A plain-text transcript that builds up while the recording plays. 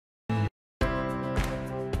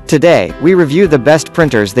Today, we review the best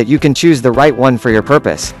printers that you can choose the right one for your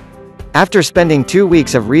purpose. After spending 2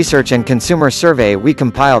 weeks of research and consumer survey, we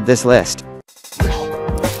compiled this list.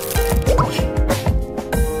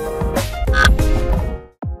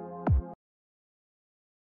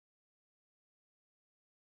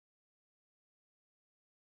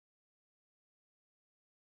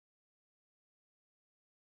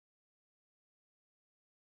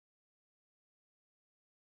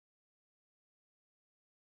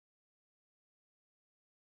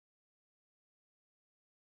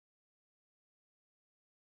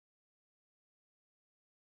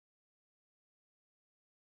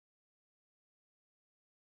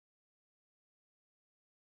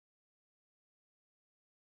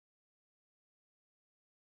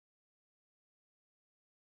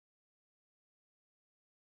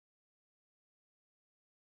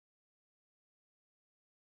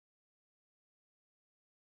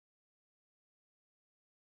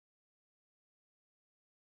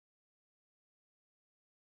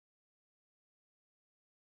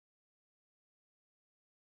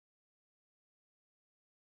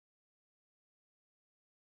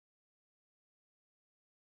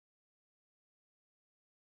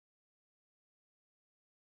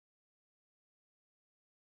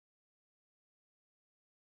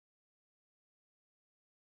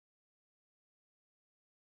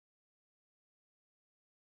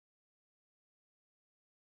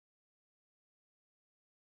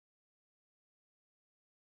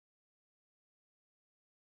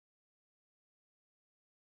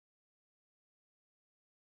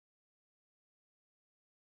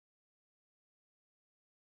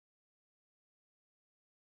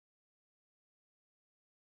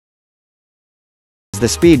 The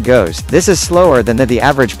speed goes, this is slower than the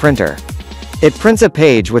average printer. It prints a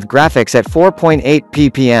page with graphics at 4.8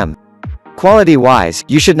 ppm. Quality-wise,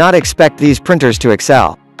 you should not expect these printers to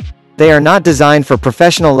excel. They are not designed for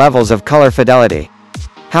professional levels of color fidelity.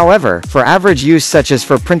 However, for average use such as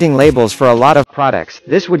for printing labels for a lot of products,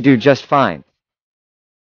 this would do just fine.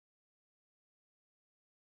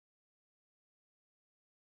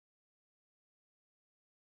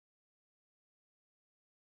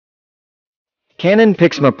 Canon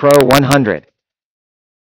Pixma Pro 100.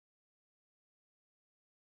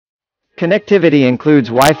 Connectivity includes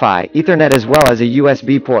Wi-Fi, Ethernet as well as a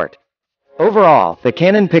USB port. Overall, the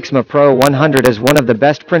Canon Pixma Pro 100 is one of the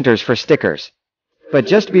best printers for stickers. But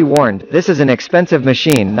just be warned, this is an expensive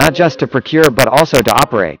machine not just to procure but also to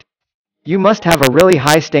operate. You must have a really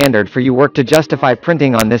high standard for your work to justify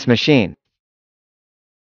printing on this machine.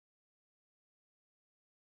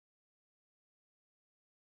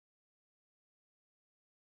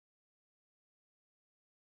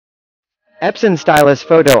 Epson Stylus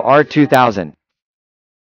Photo R2000.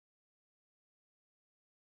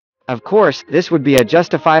 Of course, this would be a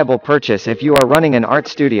justifiable purchase if you are running an art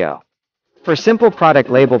studio. For simple product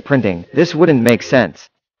label printing, this wouldn't make sense.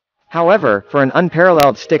 However, for an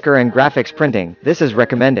unparalleled sticker and graphics printing, this is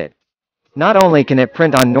recommended. Not only can it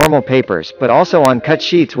print on normal papers but also on cut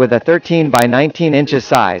sheets with a 13 by 19 inches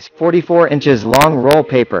size, 44 inches long roll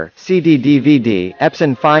paper, CD-DVD,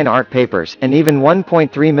 Epson fine art papers, and even 1.3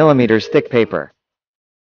 mm thick paper.